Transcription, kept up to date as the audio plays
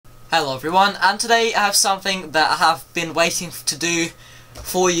Hello everyone, and today I have something that I have been waiting to do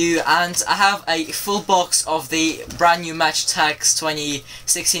for you, and I have a full box of the brand new match Attax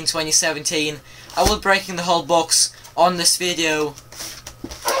 2016-2017. I will be breaking the whole box on this video.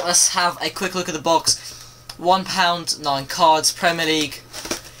 Let's have a quick look at the box. £1, 9 cards, Premier League.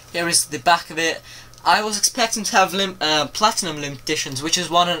 Here is the back of it. I was expecting to have platinum limited editions, which is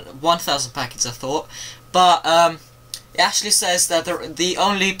 1,000 packets I thought, but it actually says that the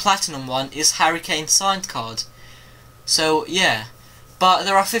only platinum one is Harry Kane signed card. So yeah, but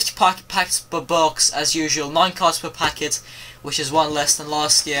there are 50 packets per box as usual, 9 cards per packet, which is one less than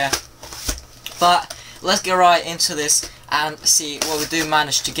last year. But let's get right into this and see what we do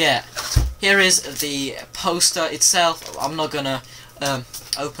manage to get. Here is the poster itself. I'm not gonna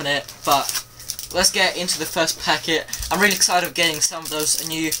open it, but let's get into the first packet. I'm really excited of getting some of those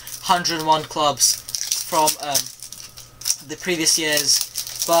new 101 clubs from the previous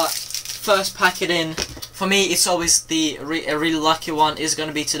years, but first packet in, for me it's always a really lucky one, is going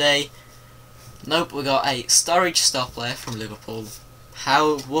to be today. Nope, we got a Sturridge star player from Liverpool.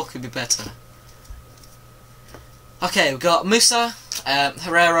 What could be better? Okay, we got Musa,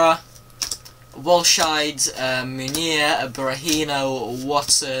 Herrera, Walshide, Munir, Berahino,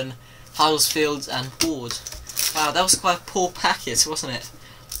 Watson, Huddersfield and Ward. Wow, that was quite a poor packet, wasn't it?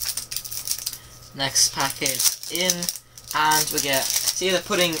 Next packet in, and we get, see, they're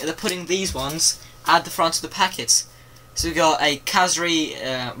putting these ones at the front of the packets. So we got a Kazri,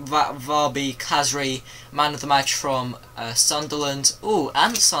 Varby Kazri, man of the match from Sunderland. Ooh,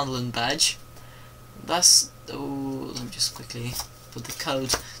 and the Sunderland badge. That's, ooh, let me just quickly put the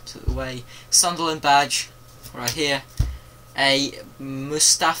code to the way. Sunderland badge right here. A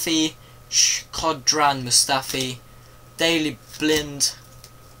Mustafi, Shkodran Mustafi, Daily Blind,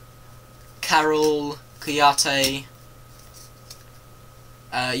 Carol, Kuyate,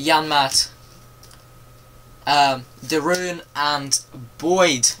 Janmat, Darun and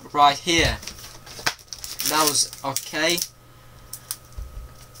Boyd right here. That was okay.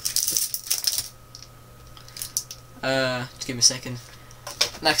 Just give me a second.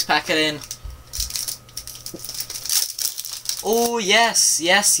 Next packet in. Oh yes,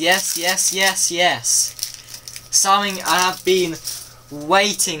 yes, yes, yes, yes, yes. Something I have been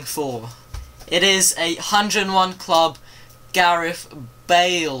waiting for. It is a 101 club Gareth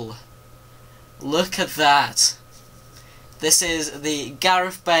Bale. Look at that. This is the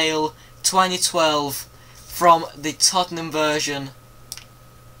Gareth Bale 2012 from the Tottenham version.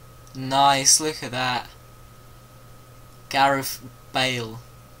 Nice, look at that. Gareth Bale.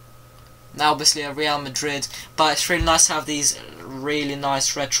 Now obviously a Real Madrid, but it's really nice to have these really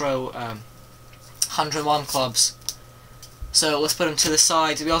nice retro 101 clubs. So let's put them to the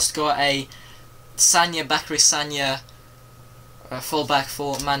side. We also got a Sanya, Bakary Sanya, fullback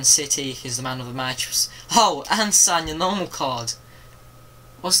for Man City. He's the man of the match. Oh, and Sanya normal card.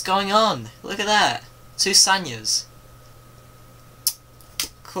 What's going on? Look at that. 2 Sanyas.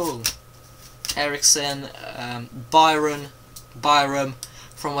 Cool. Ericsson, Byram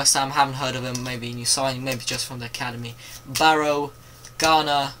from West Ham. Haven't heard of him. Maybe new signing. Maybe just from the academy. Barrow,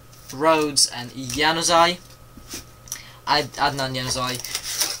 Garner, Rhodes, and Januzaj. Adnan Januzaj.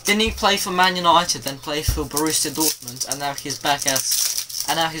 Didn't he play for Man United, then play for Borussia Dortmund, and now he's back in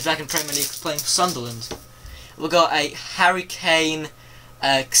Premier League playing for Sunderland. We got a Harry Kane,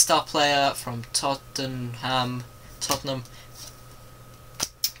 star player from Tottenham.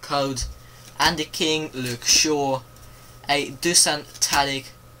 Code. Andy King, Luke Shaw, a Dusan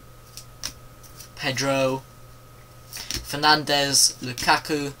Tadic, Pedro, Fernandez,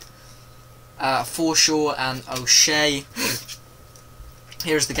 Lukaku, Forshaw and O'Shea.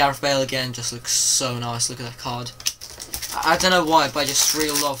 Here's the Gareth Bale again, just looks so nice, look at that card. I don't know why, but I just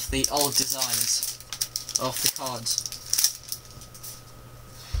really love the old designs of the cards.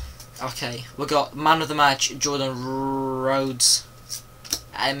 Okay, we got man of the match, Jordan Rhodes,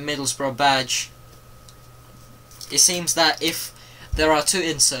 a Middlesbrough badge. It seems that if there are 2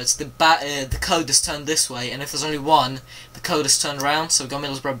 inserts, the code is turned this way, and if there's only one, the code is turned around, so we've got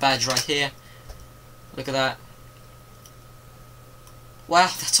Middlesbrough badge right here. Look at that. Wow,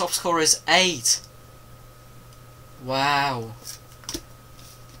 the top score is 8. Wow.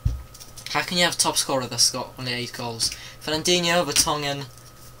 How can you have a top scorer that's got only 8 goals? Fernandinho, Vertonghen.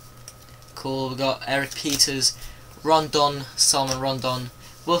 Cool, we got Eric Peters, Rondon, Salman Rondon,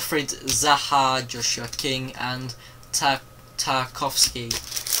 Wilfried Zaha, Joshua King, and Tarkovsky.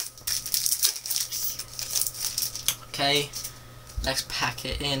 Okay, next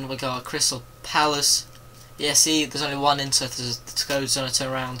packet in, we got Crystal Palace. Yeah, see, there's only one insert, the code's gonna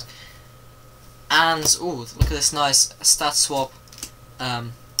turn around. And, ooh, look at this nice stat swap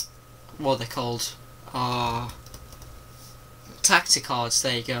what are they called? Tactic cards,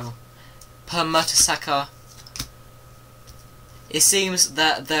 there you go. Per Mertesacker. It seems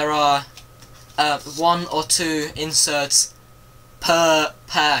that there are 1 or 2 inserts per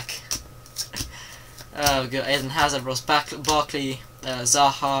pack. Oh, good. Eden Hazard, Ross Barkley,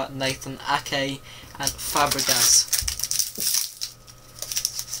 Zaha, Nathan Ake, and Fabregas.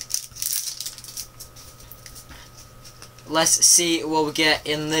 Let's see what we get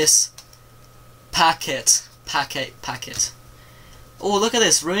in this packet. Oh, look at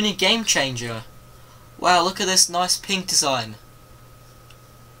this, Rooney Game Changer. Wow, look at this nice pink design.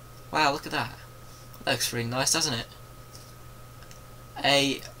 Wow, look at that. Looks really nice, doesn't it?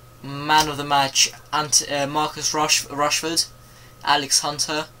 A man of the match, Marcus Rashford, Alex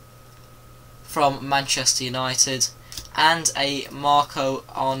Hunter from Manchester United, and a Marko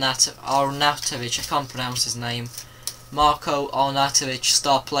Arnautovic, I can't pronounce his name, Marko Arnautovic,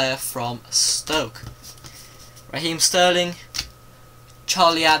 star player from Stoke. Raheem Sterling,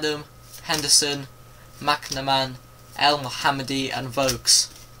 Charlie Adam, Henderson, McNamara, El Mohammadi, and Vokes.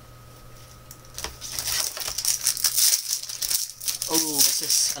 Oh,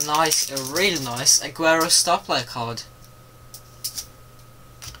 this is a really nice Aguero star player card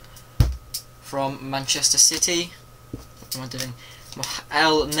from Manchester City. What am I doing?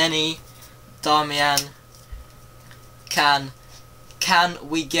 El Neni, Damian. Can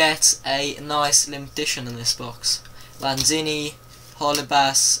we get a nice limited edition in this box? Lanzini,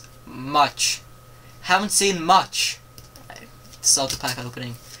 Holebas, Much. Haven't seen Much. Start the pack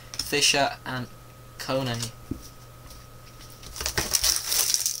opening. Fisher and Kone.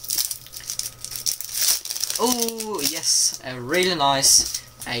 Oh yes, a really nice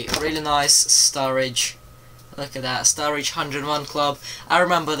Sturridge. Look at that, Sturridge 101 Club. I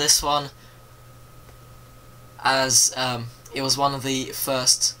remember this one as it was one of the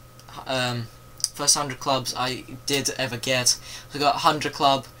first 100 clubs I did ever get. We got 100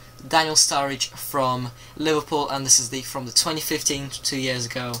 Club, Daniel Sturridge from Liverpool, and this is from the 2015, 2 years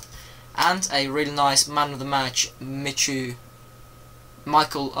ago. And a really nice man of the match, Michael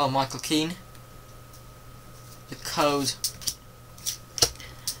Keane. The code.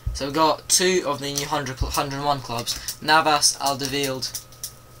 So we got 2 of the new 101 clubs: Navas, Alderweireld,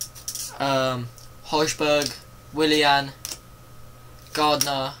 Hojberg, Willian,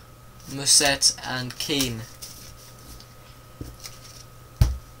 Gardner, Musset, and Keane.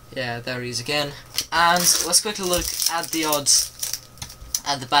 Yeah, there he is again. And let's quickly look at the odds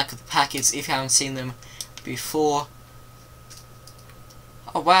at the back of the packets if you haven't seen them before.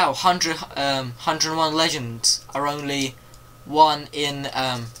 Oh wow, 101 legends are only 1 in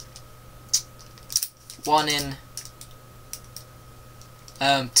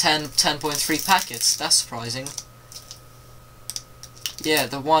 10.3 packets. That's surprising. Yeah,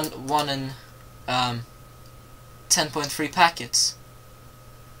 the one in 10.3 packets.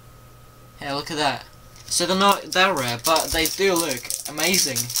 Yeah, look at that. So they're not that rare, but they do look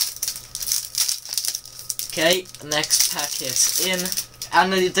amazing. Okay, next packet in.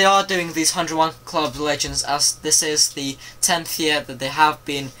 And they are doing these 101 Club Legends, as this is the 10th year that they have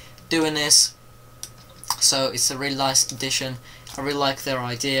been doing this. So it's a really nice addition. I really like their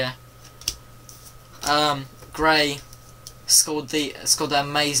idea. Gray scored the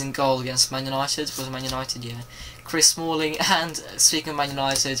amazing goal against Man United. Was it Man United? Yeah. Chris Smalling, and speaking of Man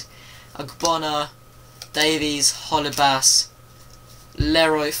United, Agbona, Davies, Holebas,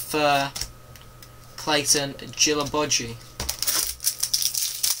 Leroy Fer, Clayton, Gilaboji.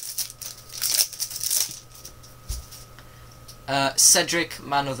 Cedric,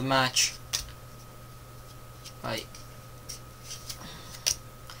 man of the match. Right.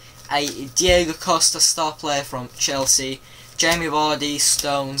 A Diego Costa, star player from Chelsea. Jamie Vardy,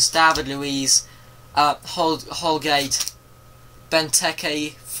 Stones, David Luiz, Holgate,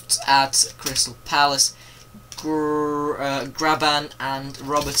 Benteke at Crystal Palace, Graban, and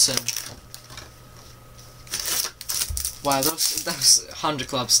Robertson. Wow, those 100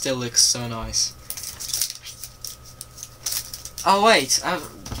 clubs still look so nice. Oh wait, I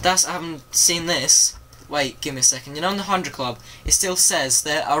haven't seen this. Wait, give me a second. You know, in the 100 Club, it still says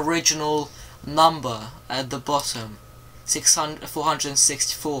their original number at the bottom,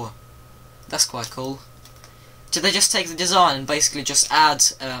 464. That's quite cool. Did they just take the design and basically just add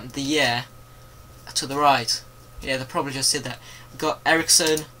the year to the right? Yeah, they probably just did that. We've got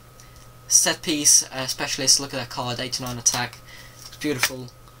Ericsson, set piece specialist. Look at that card, 89 attack. It's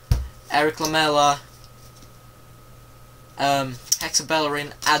beautiful. Eric Lamela. Hector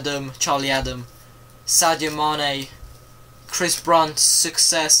Bellerin, Adam, Charlie Adam, Sadio Mane, Chris Brunt,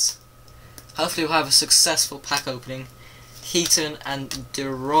 success. Hopefully we'll have a successful pack opening. Heaton and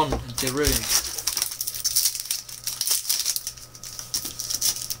Derun.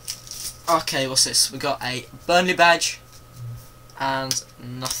 Okay, what's this? We got a Burnley badge and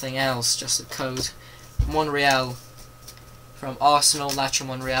nothing else, just a code. Monreal from Arsenal, Nacho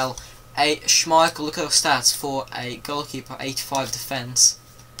Monreal. A Schmeichel, look at those stats for a goalkeeper, 85 defence.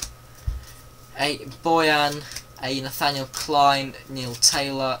 A Boyan, a Nathaniel Klein, Neil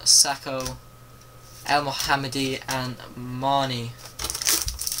Taylor, Sacco, El Mohammedi and Marnie.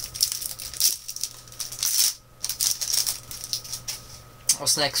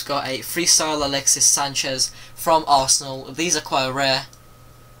 What's next? Got a freestyle Alexis Sanchez from Arsenal. These are quite rare.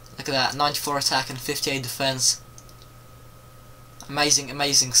 Look at that, 94 attack and 58 defence. Amazing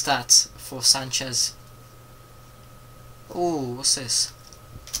stats for Sanchez. Ooh, what's this?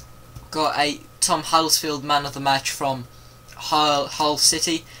 Got a Tom Huddersfield man of the match from Hull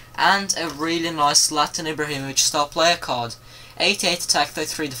City, and a really nice Zlatan Ibrahimovic star player card. 88 attack,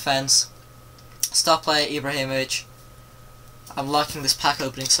 33 defence. Star player Ibrahimovic. I'm liking this pack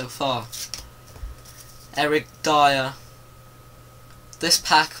opening so far. Eric Dyer. This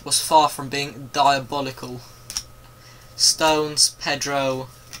pack was far from being diabolical. Stones, Pedro,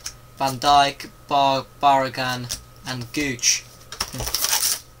 Van Dijk, Barragan and Gooch.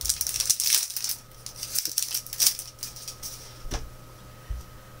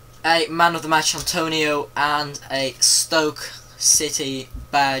 A man of the match Antonio and a Stoke City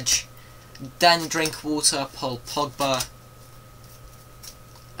badge. Danny Drinkwater, Paul Pogba,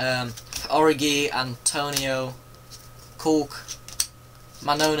 Origi, Antonio, Cork,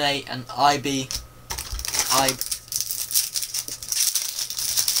 Manone and Ibe.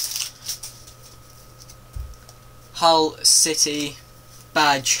 Hull City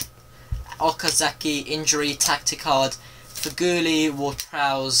badge. Okazaki injury tactic card. Faguli,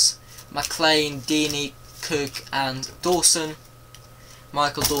 Ward-Prowse, McLean, Deeney, Cook and Dawson.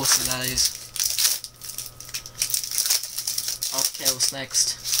 Michael Dawson, that is. Okay, what's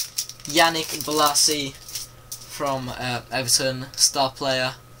next? Yannick Bolasie from Everton, star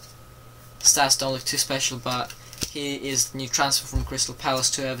player. Stats don't look too special, but he is the new transfer from Crystal Palace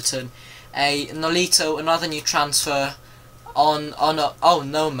to Everton. A Nolito, another new transfer on oh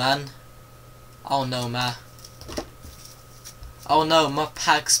no man. Oh no man. Oh no, my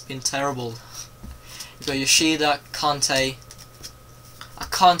pack's been terrible. You got Yoshida, Kante. I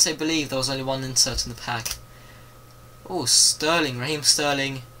can't believe there was only one insert in the pack. Oh, Sterling, Raheem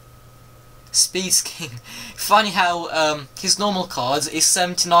Sterling. Speed's King. Funny how his normal card is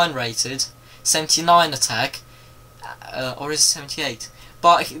 79 rated, 79 attack, or is it 78?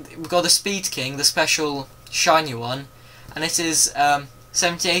 But we've got the Speed King, the special shiny one, and it is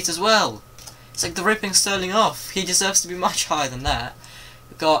 78 as well. It's like the ripping Sterling off. He deserves to be much higher than that.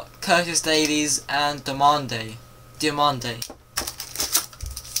 We've got Curtis Davies and Diomande.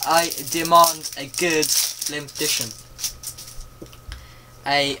 I demand a good limp edition.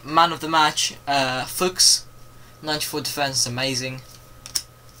 A man of the match, Fuchs, 94 defence is amazing.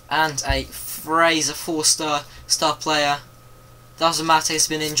 And a Fraser Forster, star player. Doesn't matter, he's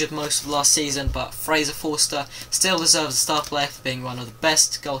been injured most of last season, but Fraser Forster still deserves a star player for being one of the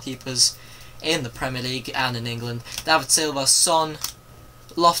best goalkeepers in the Premier League and in England. David Silva, Son,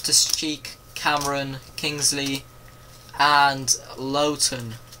 Loftus-Cheek, Cameron, Kingsley, and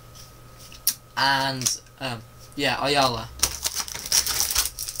Lowton, and yeah, Ayala.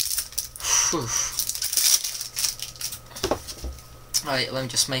 Whew. Right, let me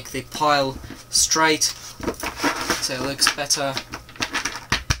just make the pile straight so it looks better,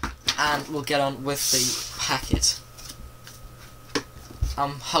 and we'll get on with the packet.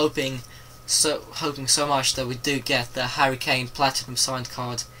 I'm hoping so much that we do get the Harry Kane Platinum signed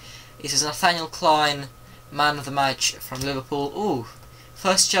card. It is Nathaniel Klein, man of the match from Liverpool. Ooh,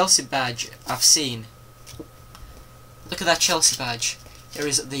 first Chelsea badge I've seen. Look at that Chelsea badge. Here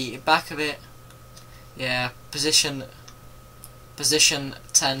is the back of it. Yeah, position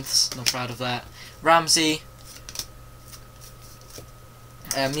 10th, not proud of that. Ramsey,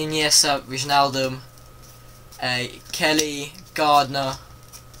 Nunez, Wijnaldum, Kelly, Gardner,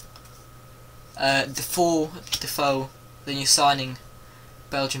 Defoe, the new signing,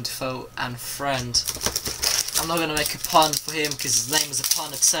 Belgium Defoe, and Friend. I'm not going to make a pun for him because his name is a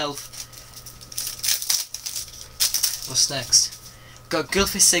pun itself. What's next? Got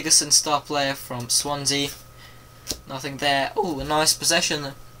Gylfi Sigurdsson, star player from Swansea. Nothing there. Oh, a nice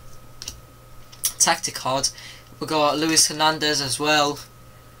possession tactic card. We got Luis Hernandez as well.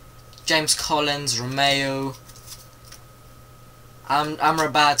 James Collins, Romeo,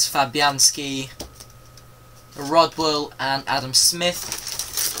 Amrabat, Fabianski, Rodwell, and Adam Smith.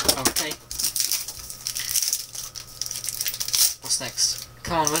 Okay. What's next?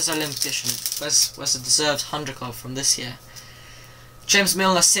 Come on, where's our limited edition? Where's the deserved 100 club from this year? James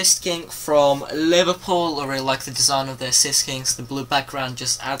Milner Assist King from Liverpool. I really like the design of the Assist Kings. The blue background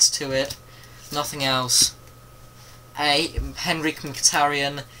just adds to it. Nothing else. A Henrik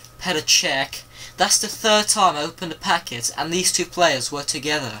Mkhitaryan, Petr Cech. That's the third time I opened a packet and these two players were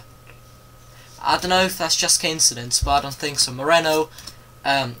together. I don't know if that's just coincidence, but I don't think so. Moreno,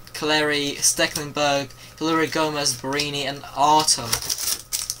 Caleri, Stecklenburg, Hilary Gomez, Barini, and Arto.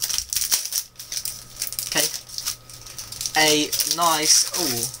 Okay. A nice,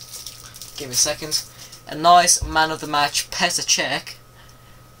 give me a second. A nice man of the match, Petr Cech.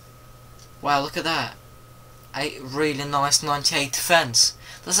 Wow, look at that. A really nice 98 defense.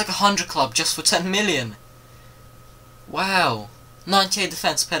 That's like 100 club just for 10 million. Wow. 98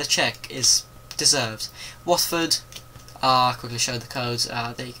 defense, Petr Cech is deserved. Watford. I'll quickly show the codes.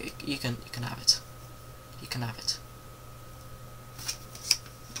 There you can have it. You can have it.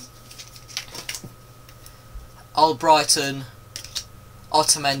 Albrighton,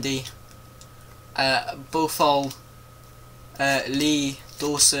 Otamendi, Buffon, Lee,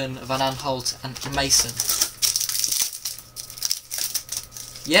 Dawson, Van Aanholt, and Mason.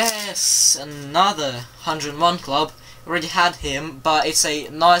 Yes, another 101 club. Already had him, but it's a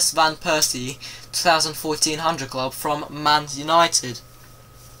nice Van Persie 2014 100 club from Man United.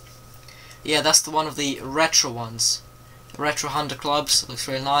 Yeah, that's the one of the retro ones. Retro 100 clubs, looks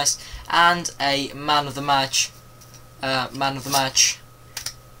really nice. And a man of the match.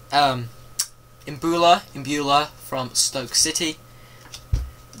 Imbula from Stoke City.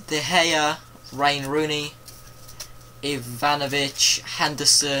 De Gea, Wayne Rooney, Ivanovic,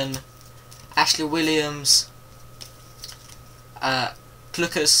 Henderson, Ashley Williams,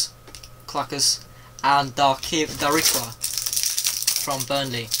 Klukas, and Darikwa from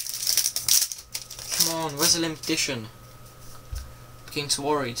Burnley. Come on, where's the limited edition? Beginning to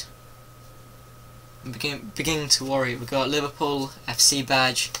worried. Beginning to worry. We've got Liverpool FC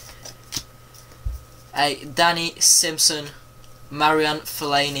badge. Danny Simpson, Marian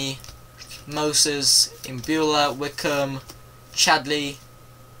Fellaini, Moses, Imbula, Wickham, Chadley.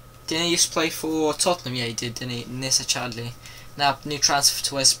 Didn't he used to play for Tottenham? Yeah, he did, didn't he? Nissa Chadley. Now, new transfer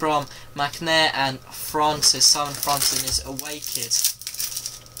to West Brom. McNair and Francis. Simon Francis in his away kit.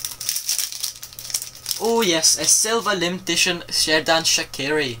 Oh yes, a silver limited edition Xherdan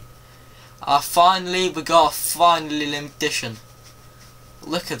Shaqiri. Finally, we got a limited edition.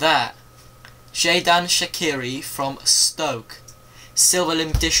 Look at that. Xherdan Shaqiri from Stoke. Silver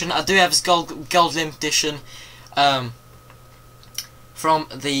limited edition. I do have his gold limited edition. From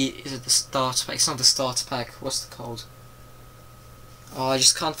the, is it the starter pack? It's not the starter pack. What's it called? Oh, I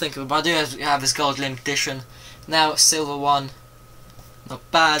just can't think of it. But I do have his gold limited edition. Now silver one. Not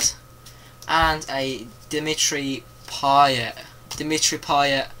bad. And a Dimitri Payet.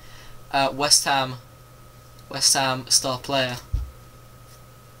 West Ham star player.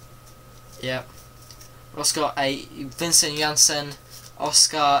 Yeah. We've also got a Vincent Janssen,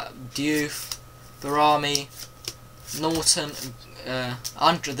 Oscar Diouf, Barami, Norton,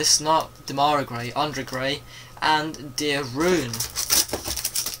 Andre. This is not Demara Gray, Andre Gray, and De Roon.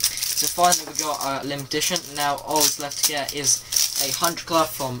 So finally we got a limited edition. Now all that's left to get is a 100 club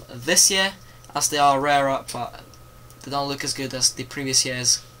from this year, as they are rarer, but they don't look as good as the previous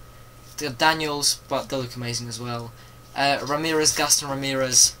years. They got Daniels, but they look amazing as well. Ramirez, Gaston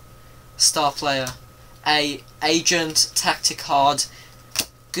Ramirez, star player. A Agent, Tactic Hard,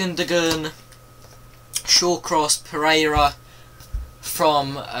 Gundogan, Shawcross, Pereira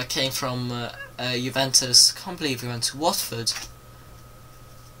from came from Juventus. Can't believe he went to Watford.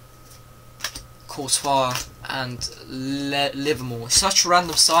 Courtois and Livermore. Such a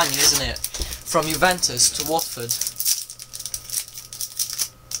random signing, isn't it? From Juventus to Watford.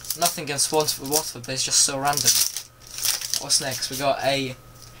 Nothing against Watford, but it's just so random. What's next? We got a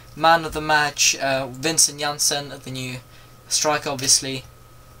man of the match, Vincent Janssen, the new striker, obviously.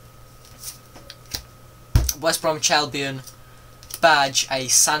 West Bromwich Albion badge, a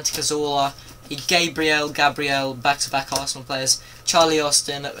Santi Cazorla, a Gabriel, back-to-back Arsenal players, Charlie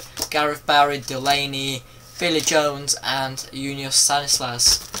Austin, Gareth Barry, Delaney, Billy Jones, and Junior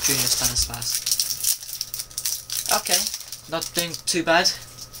Stanislas. Okay, not doing too bad.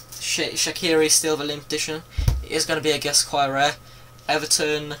 Shaqiri still the limited edition. It is going to be, I guess, quite rare.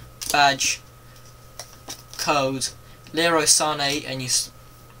 Everton badge code. Leroy Sané, a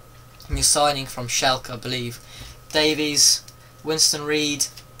new signing from Schalke, I believe. Davies, Winston Reid,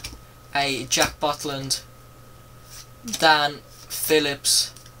 a Jack Butland, Dan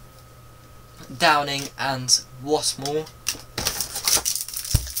Phillips, Downing, and Watmore.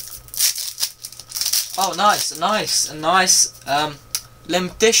 Oh, nice, a nice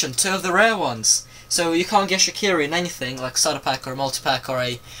limited edition, 2 of the rare ones. So you can't get Shaqiri in anything like starter pack or multi pack or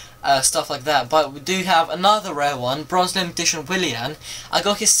a stuff like that. But we do have another rare one, bronze limited edition Willian. I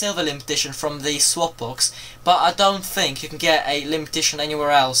got his silver limited edition from the swap box, but I don't think you can get a limited edition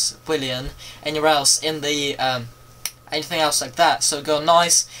anywhere else, Willian, anywhere else in the anything else like that. So got a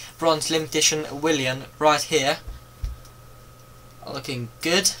nice bronze limited edition Willian right here, looking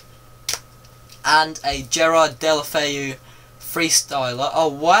good. And a Gerard Deulofeu freestyler. Oh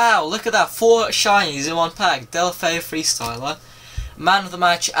wow, look at that, 4 shinies in one pack. Deulofeu freestyler. Man of the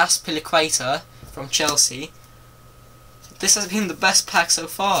match Aspilicueta from Chelsea. This has been the best pack so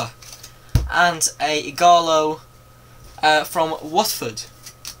far. And a Igalo from Watford.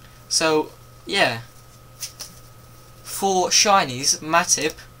 So yeah, 4 shinies.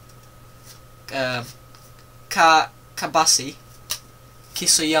 Matip, Kabasi,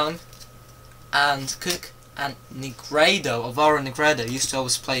 Kisoyoung, and Cook, and Negredo. Alvaro Negredo used to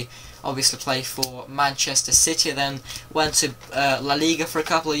obviously play for Manchester City, then went to La Liga for a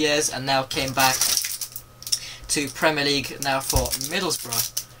couple of years, and now came back to Premier League now for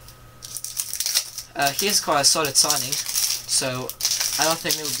Middlesbrough. He's quite a solid signing, so I don't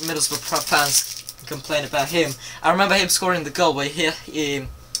think Middlesbrough fans can complain about him. I remember him scoring the goal where he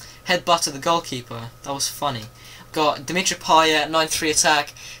headbutted the goalkeeper. That was funny. Got Dimitri Payet, 93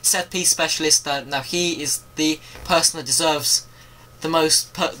 attack, set piece specialist. Now he is the person that deserves the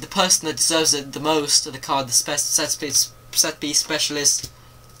most. The person that deserves it the most. The card, the set piece specialist.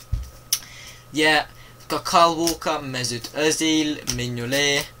 Yeah, got Kyle Walker, Mesut Özil,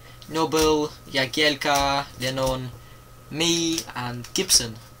 Mignolet, Noble, Jagielka, Lennon, me, and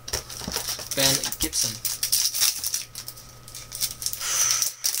Gibson. Ben Gibson.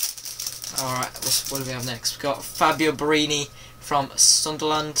 Alright, what do we have next? We've got Fabio Borini from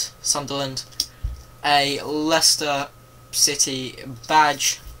Sunderland, a Leicester City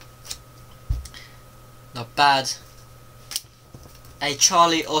badge, not bad, a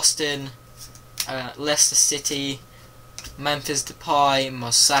Charlie Austin, Leicester City, Memphis Depay,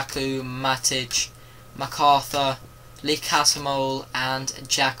 Mosaku, Matic, MacArthur, Lee Catamole, and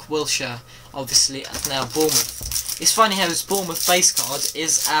Jack Wilshere, obviously now Bournemouth. It's funny how his Bournemouth base card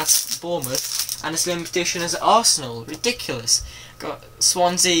is at Bournemouth and his limited edition is at Arsenal. Ridiculous. Got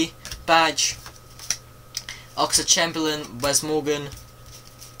Swansea badge, Oxlade-Chamberlain, Wes Morgan,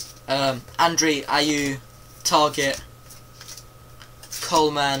 Andre Ayew, Target,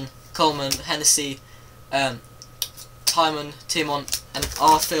 Coleman, Hennessy, Timon, and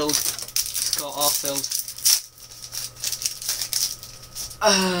Arfield. Scott Arfield.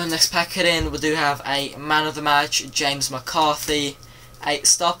 Next packet in, we do have a man of the match, James McCarthy, a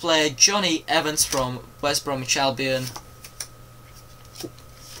star player, Johnny Evans from West Bromwich Albion.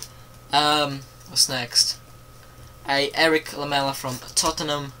 What's next? A Eric Lamela from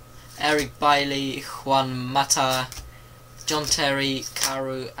Tottenham, Eric Bailey, Juan Mata, John Terry,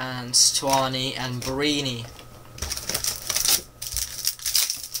 Carew, and Stuani, and Borini.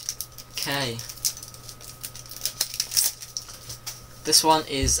 Okay. This one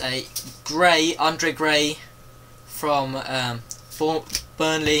is a Gray, Andre Gray from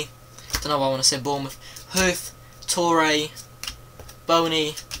Burnley. Don't know why I want to say Bournemouth. Huth, Torre,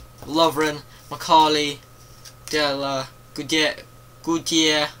 Boney, Lovren, Macaulay, Della,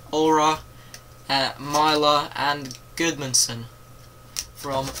 Goodyear, Ora, Myler, and Goodmanson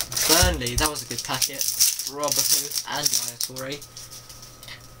from Burnley. That was a good packet. Robert Huth and Yaya Toure.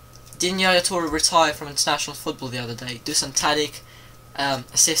 Didn't Yaya Toure retire from international football the other day? Dusan Tadic,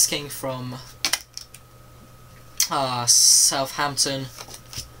 assist king from Southampton,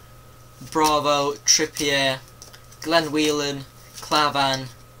 Bravo, Trippier, Glenn Whelan, Clavan,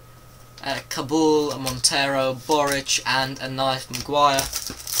 Kabul, Montero, Boric, and a nice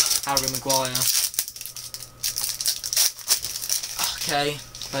Harry Maguire. Okay,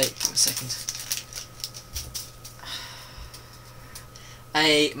 wait a second.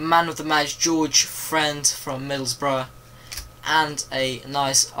 A man of the match, George Friend from Middlesbrough, and a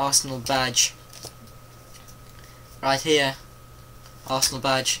nice Arsenal badge right here. Arsenal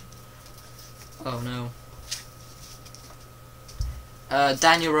badge. Oh no.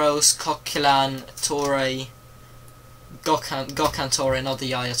 Daniel Rose, Coquelin, Torre, Gokhan Torre, not the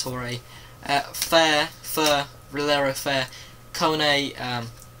Yaya Torre. Fur, Rilero Fair, Kone,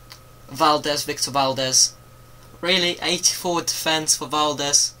 Valdez, Victor Valdez. Really, 84 defense for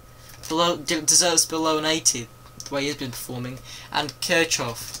Valdez. Deserves below an 80, the way he's been performing. And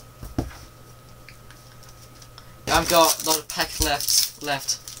Kirchhoff. I've got a lot of pack left.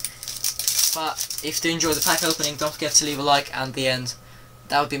 But if you enjoy the pack opening, don't forget to leave a like, and the end.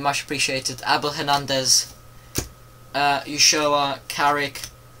 that would be much appreciated. Abel Hernandez, Ushoa, Carrick,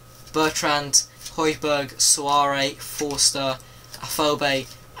 Bertrand, Højbjerg, Suarez, Forster, Afobe,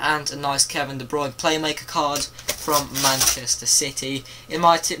 and a nice Kevin De Bruyne playmaker card from Manchester City. In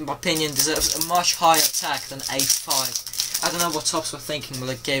my opinion, deserves a much higher attack than 85. I don't know what Tops were thinking when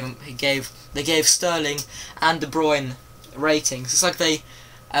they gave Sterling and De Bruyne ratings. It's like they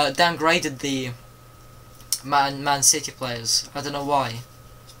downgraded the Man City players. I don't know why.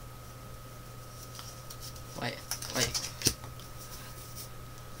 Wait.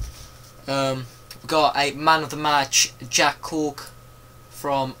 We got a man of the match, Jack Cork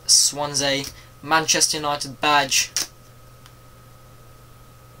from Swansea. Manchester United badge.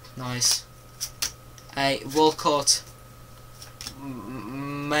 Nice. A Walcott,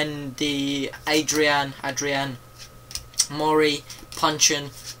 Mendy, Adrian, Mori,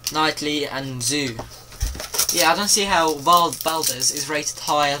 Punchin, Knightley, and Zoo. Yeah, I don't see how Valdez is rated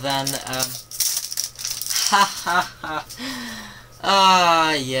higher than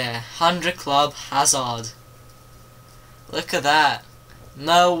yeah, 100 Club Hazard. Look at that.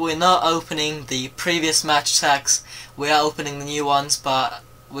 No, we're not opening the previous match tags, we are opening the new ones, but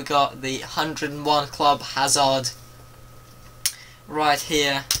we got the 101 Club Hazard right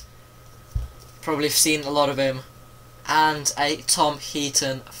here. Probably have seen a lot of him. And a Tom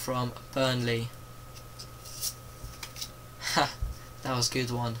Heaton from Burnley. Ha, that was a good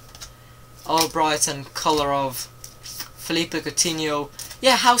one. Albrighton, Kolarov, Felipe Coutinho.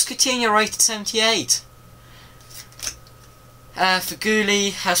 Yeah, how's Coutinho rated 78? How's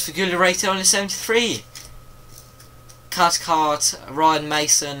Feguli rated only 73? Cathcart, Ryan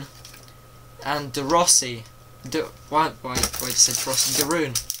Mason, and De Rossi. Wait, I said De Rossi, De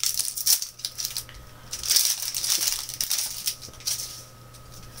Roon.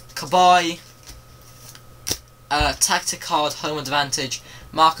 Kabay, Tactic Card, Home Advantage,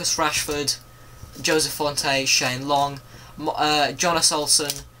 Marcus Rashford, Joseph Fonte, Shane Long, Jonas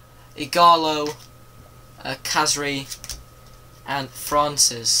Olsen, Igalo, Kazri, and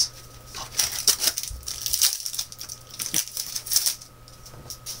Francis.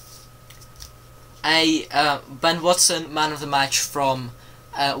 Ben Watson, man of the match from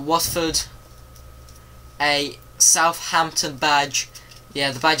Watford. A Southampton badge.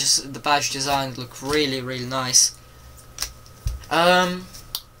 Yeah, the badge design look really nice. A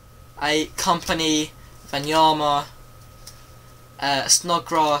Company, Vanyama,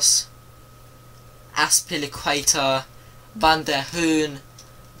 Snodgrass, Aspilicueta, Van der Hoon,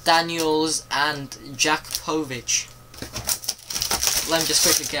 Daniels, and Jakupovic. Let me just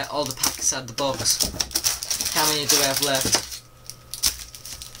quickly get all the packets out of the box. How many do we have left?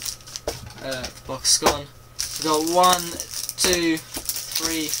 Box gone. We got 1, 2,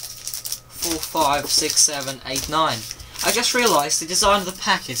 3, 4, 5, 6, 7, 8, 9. I just realised the design of the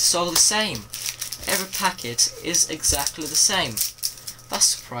packet is all the same. Every packet is exactly the same. That's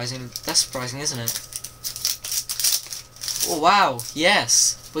surprising. That's surprising, isn't it? Oh wow!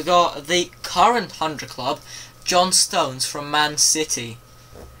 Yes, we got the current 100 Club, John Stones from Man City.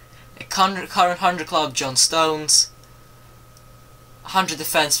 A current 100 Club, John Stones. 100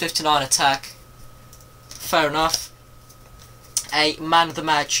 defense, 59 attack. Fair enough. A man of the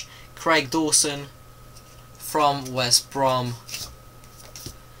match, Craig Dawson from West Brom.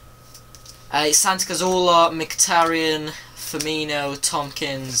 A Santi Cazorla, Mkhitaryan, Firmino,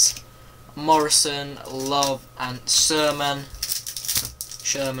 Tompkins, Morrison, Love, and Sherman.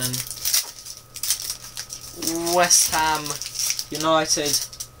 West Ham United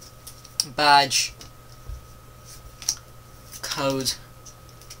badge code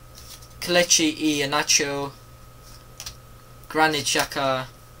Kelechi Iheanacho, Granit Xhaka,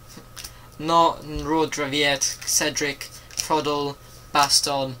 Rodriviet, Cedric, Prodl,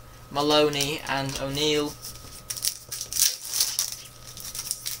 Baston, Maloney, and O'Neill.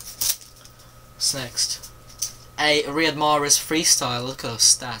 What's next? A Riyad Mahrez freestyle. Look at those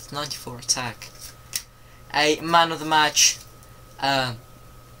stats. 94 attack. A man of the match, Ahmed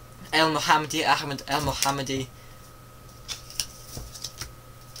El Mohammadi.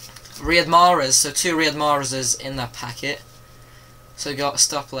 Riyad Mahrez. So 2 Riyad Mahrezes in that packet. So we got a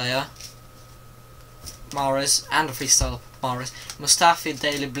star player, Mahrez, and a freestyle Mahrez. Mustafi,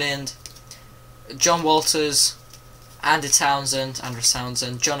 Daily Blind, John Walters, Andrew Townsend,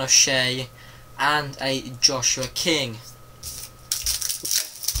 John O'Shea, and a Joshua King.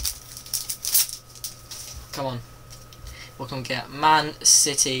 Come on. What can we get? Man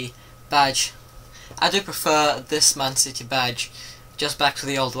City badge. I do prefer this Man City badge. Just back to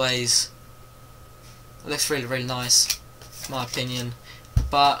the old ways. It looks really nice, in my opinion.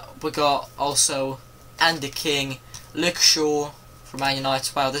 But we got also Andy King, Luke Shaw, from Man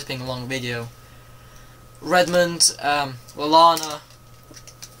United. Wow, this being a long video. Redmond, Lallana,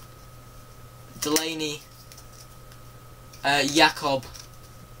 Delaney, Jakob,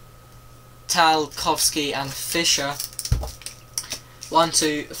 Talkowski and Fisher. 1,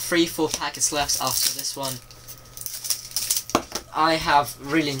 2, 3, 4 packets left after this one. I have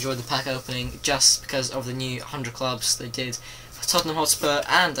really enjoyed the pack opening just because of the new 100 clubs they did for Tottenham Hotspur,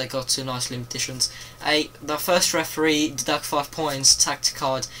 and I got 2 nice limited editions. The first referee, deduct 5 points, tactic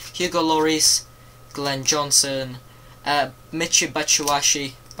card, Hugo Lloris, Glenn Johnson, Michy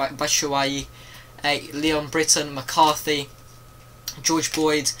Batshuayi, Leon Britton, McCarthy, George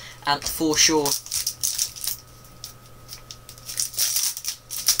Boyd and Forshaw.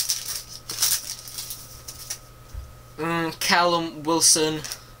 Callum Wilson,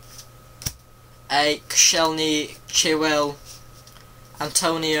 Koscielny, Chilwell,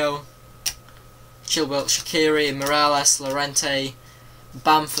 Antonio, Chilwell, Shaqiri, Morales, Llorente,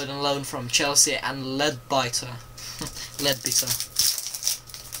 Bamford on loan from Chelsea, and Leadbiter.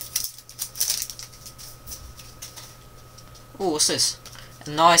 Oh, what's this? A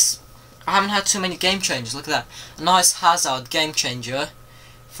nice... I haven't had too many game changers, look at that. A nice Hazard game changer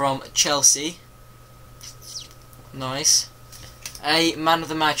from Chelsea. Nice. A man of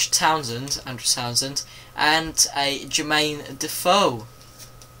the match Andrew Townsend, and a Jermaine Defoe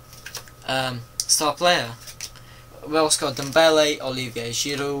star player. We also got Dembele, Olivier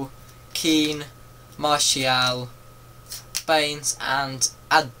Giroud, Keane, Martial, Baines and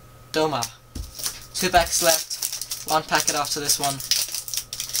Adoma. 2 packs left, 1 packet after this one.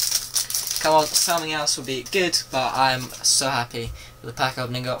 Come on, something else would be good, but I'm so happy with the pack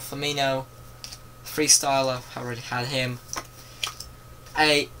opening. Got Firmino, Freestyler, I already had him.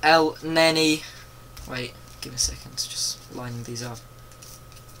 A El Neni, wait, give me a second, just lining these up.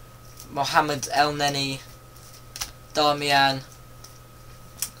 Mohamed El Neni, Darmian,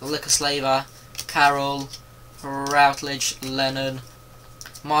 Likaslava, Carroll, Routledge, Lennon,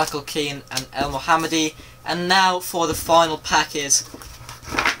 Michael Keane and El Mohammadi. And now for the final packet.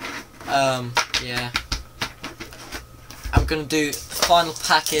 Yeah, I'm gonna do the final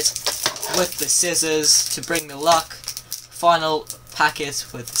packet with the scissors to bring me luck. Final packet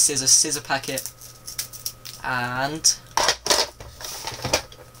with the scissor packet, and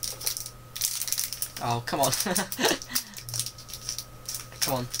oh, come on.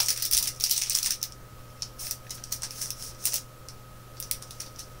 Come on.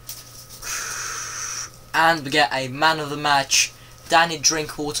 And we get a man of the match, Danny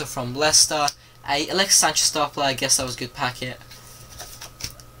Drinkwater from Leicester. A Alexis Sanchez star player, I guess that was a good packet.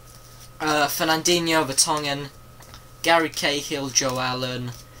 Fernandinho Vertonghen, Gary Cahill, Joe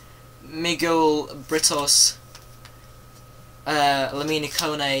Allen, Miguel Britos, Lamine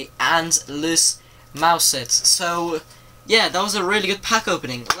Kone, and Luis Mouset. So, yeah, that was a really good pack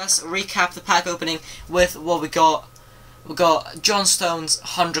opening. Let's recap the pack opening with what we got. We got John Stones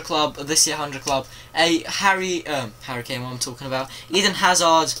 100 club, this year 100 club. A Harry Kane, what I'm talking about. Eden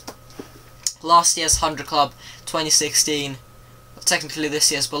Hazard, last year's 100 club, 2016. Technically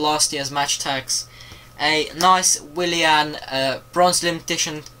this year's, but last year's match tags. A nice Willian bronze limited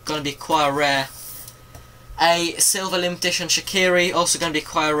edition, gonna be quite rare. A silver limited edition Shaqiri, also gonna be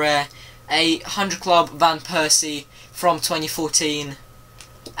quite rare. A 100 club Van Persie from 2014.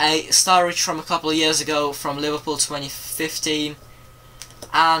 A Sturridge from a couple of years ago from Liverpool 2015.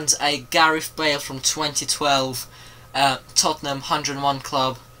 And a Gareth Bale from 2012, Tottenham 101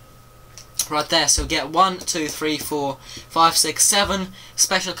 club. Right there, so get 1, 2, 3, 4, 5, 6, 7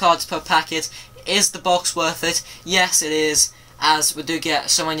 special cards per packet. Is the box worth it? Yes, it is, as we do get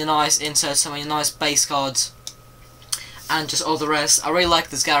so many nice inserts, so many nice base cards, and just all the rest. I really like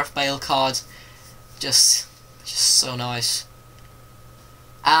this Gareth Bale card, just so nice.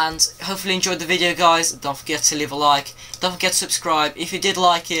 And hopefully you enjoyed the video, guys. Don't forget to leave a like, don't forget to subscribe if you did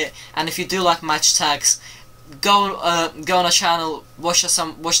like it, and if you do like match tags, go on our channel, watch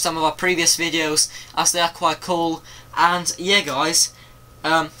some of our previous videos, as they are quite cool. And yeah, guys,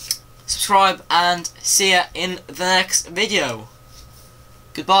 subscribe and see ya in the next video.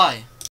 Goodbye.